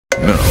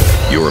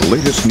Your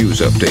latest news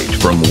update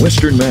from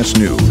Western Mass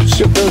News.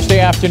 Good Thursday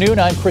afternoon.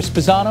 I'm Chris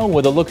Pisano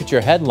with a look at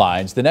your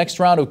headlines. The next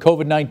round of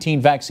COVID-19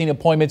 vaccine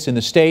appointments in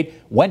the state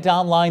went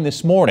online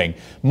this morning.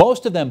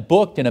 Most of them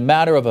booked in a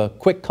matter of a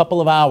quick couple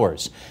of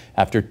hours.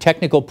 After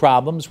technical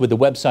problems with the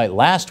website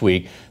last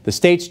week, the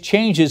state's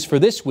changes for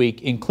this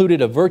week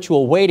included a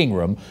virtual waiting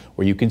room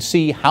where you can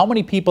see how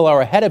many people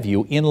are ahead of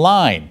you in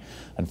line.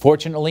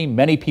 Unfortunately,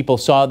 many people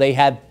saw they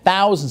had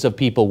thousands of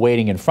people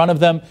waiting in front of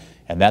them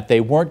and that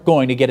they weren't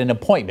going to get an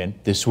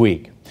appointment this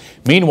week.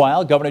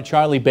 Meanwhile, Governor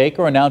Charlie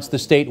Baker announced the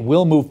state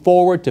will move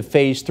forward to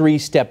Phase 3,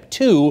 Step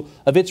 2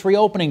 of its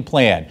reopening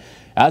plan.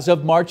 As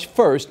of March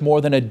 1st, more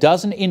than a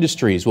dozen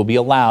industries will be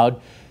allowed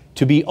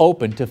to be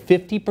open to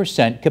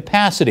 50%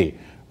 capacity.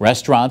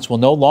 Restaurants will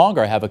no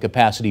longer have a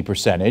capacity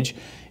percentage,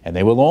 and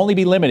they will only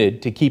be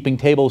limited to keeping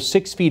tables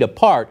 6 feet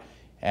apart.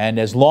 And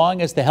as long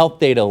as the health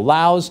data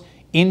allows,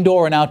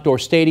 indoor and outdoor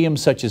stadiums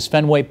such as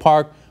Fenway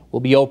Park will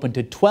be open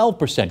to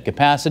 12%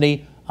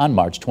 capacity on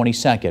March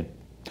 22nd.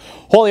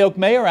 Holyoke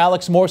Mayor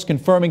Alex Morse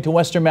confirming to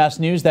Western Mass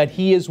News that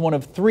he is one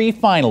of 3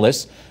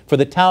 finalists for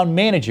the town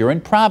manager in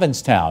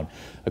Provincetown.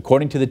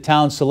 According to the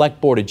town's select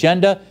board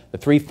agenda, the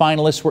 3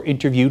 finalists were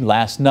interviewed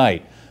last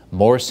night.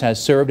 Morse has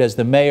served as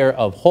the mayor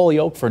of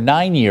Holyoke for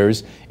 9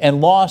 years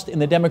and lost in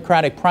the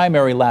Democratic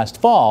primary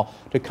last fall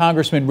to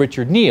Congressman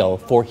Richard Neal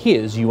for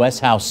his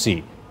U.S. House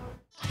seat.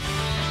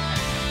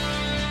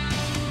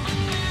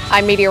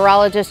 I'm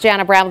meteorologist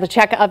Janna Brown with a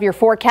check of your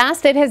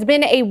forecast. It has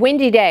been a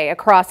windy day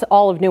across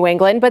all of New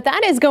England, but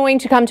that is going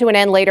to come to an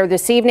end later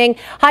this evening.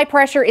 High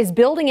pressure is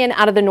building in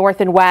out of the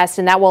north and west,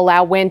 and that will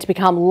allow wind to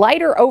become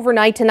lighter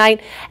overnight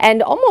tonight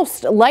and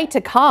almost light to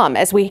calm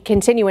as we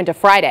continue into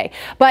Friday.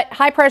 But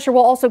high pressure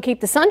will also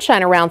keep the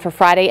sunshine around for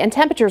Friday, and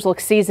temperatures look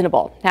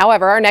seasonable.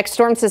 However, our next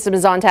storm system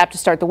is on tap to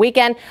start the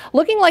weekend,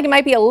 looking like it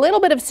might be a little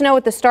bit of snow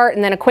at the start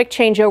and then a quick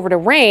change over to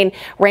rain.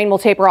 Rain will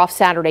taper off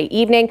Saturday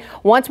evening.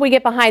 Once we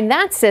get behind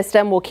that system,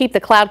 will keep the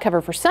cloud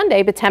cover for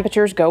Sunday, but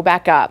temperatures go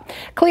back up.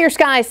 Clear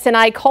skies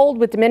tonight, cold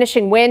with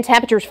diminishing wind,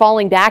 temperatures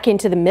falling back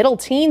into the middle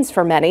teens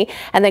for many.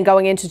 And then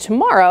going into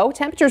tomorrow,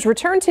 temperatures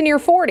return to near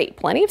 40.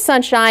 Plenty of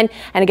sunshine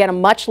and again a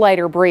much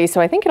lighter breeze, so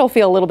I think it'll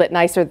feel a little bit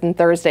nicer than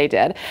Thursday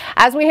did.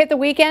 As we hit the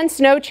weekend,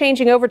 snow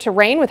changing over to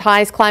rain with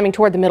highs climbing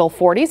toward the middle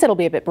 40s. It'll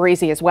be a bit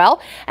breezy as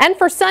well. And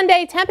for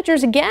Sunday,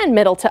 temperatures again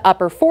middle to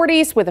upper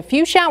 40s with a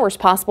few showers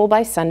possible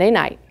by Sunday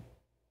night.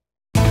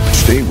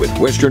 Stay with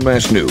Western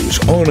Mass News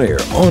on air,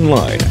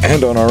 online,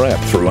 and on our app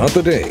throughout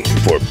the day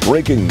for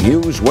breaking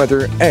news,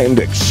 weather, and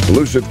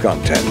exclusive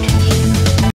content.